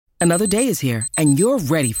Another day is here, and you're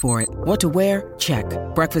ready for it. What to wear? Check.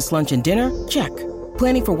 Breakfast, lunch, and dinner? Check.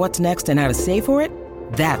 Planning for what's next and how to save for it?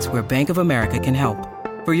 That's where Bank of America can help.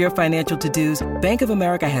 For your financial to-dos, Bank of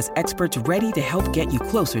America has experts ready to help get you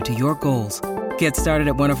closer to your goals. Get started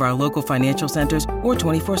at one of our local financial centers or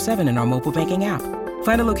 24/7 in our mobile banking app.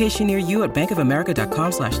 Find a location near you at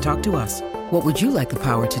bankofamerica.com/talktous. What would you like the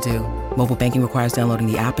power to do? Mobile banking requires downloading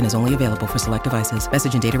the app and is only available for select devices.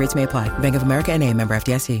 Message and data rates may apply. Bank of America N.A., member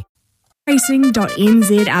FDIC.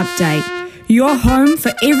 LOVERACING.NZ update. Your home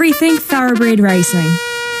for everything thoroughbred racing.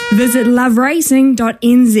 Visit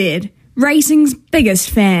LOVERACING.NZ. Racing's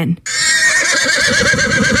biggest fan.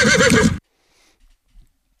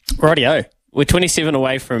 Rightio. We're 27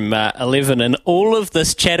 away from 11, and all of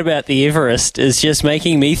this chat about the Everest is just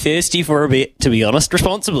making me thirsty for a bit, to be honest,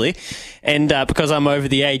 responsibly. And because I'm over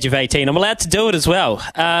the age of 18, I'm allowed to do it as well.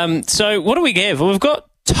 So what do we have? Well, we've got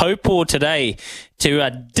toe paw today to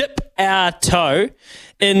dip our toe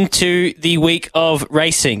into the week of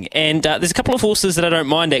racing. And there's a couple of horses that I don't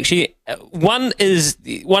mind, actually. One is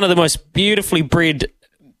one of the most beautifully bred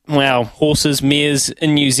horses, mares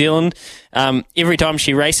in New Zealand. Every time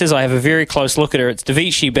she races, I have a very close look at her. It's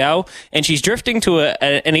Davichi Bell, and she's drifting to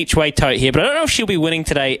an each-way tote here, but I don't know if she'll be winning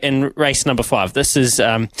today in race number 5. This is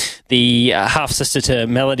the half-sister to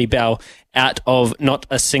Melody Bell, out of by not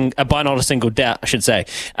a single doubt, I should say.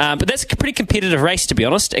 But that's a pretty competitive race, to be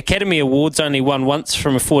honest. Academy Awards only won once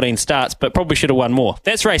from 14 starts, but probably should have won more.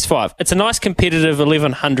 That's race 5. It's a nice competitive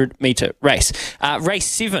 1,100-metre race. Race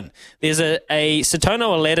 7, there's a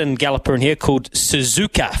Satono Aladdin galloper in here called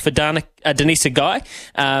Suzuka for Denisa Guy.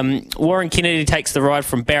 Warren Kennedy takes the ride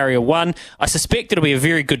from barrier 1. I suspect it'll be a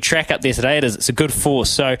very good track up there today. It is. It's a good force.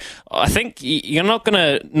 So I think you're not going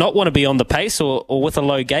to not want to be on the pace or with a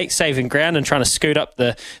low gate, saving ground and trying to scoot up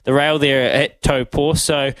the rail there at toe paw.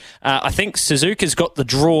 So I think Suzuka's got the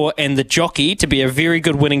draw and the jockey to be a very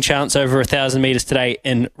good winning chance over 1,000 metres today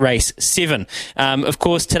in race 7. Of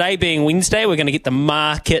course, today being Wednesday, we're going to get the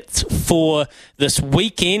markets for this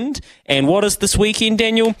weekend. And what is this weekend,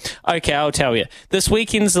 Daniel? Okay, I'll tell you. This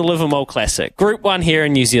weekend's the Livermore Classic, Group 1 here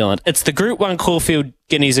in New Zealand. It's the Group 1 Caulfield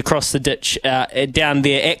Guineas across the ditch down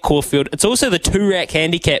there at Caulfield. It's also the 2-rack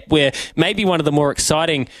handicap, where maybe one of the more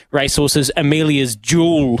exciting racehorses, Amelia's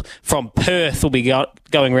Jewel from Perth, will be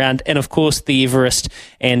going around. And, of course, the Everest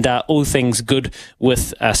and all things good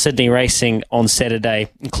with Sydney racing on Saturday,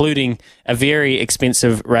 including a very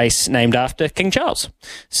expensive race named after King Charles.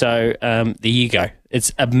 So there you go.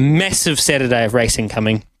 It's a massive Saturday of racing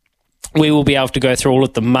coming. We will be able to go through all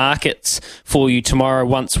of the markets for you tomorrow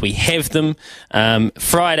once we have them.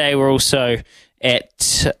 Friday, we're also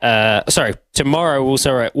tomorrow we're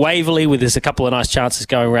also at Waverley, where there's a couple of nice chances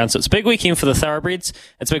going around. So it's a big weekend for the thoroughbreds.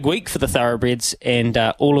 It's a big week for the thoroughbreds, and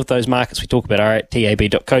all of those markets we talk about are at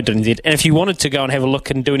tab.co.nz. And if you wanted to go and have a look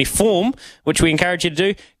and do any form, which we encourage you to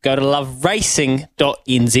do, go to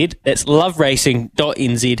loveracing.nz. That's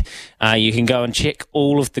loveracing.nz. You can go and check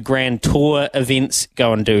all of the Grand Tour events,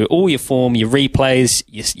 go and do all your form, your replays,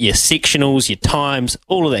 your sectionals, your times,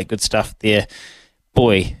 all of that good stuff there.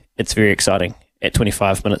 Boy, it's very exciting at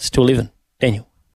 25 minutes to 11. Daniel.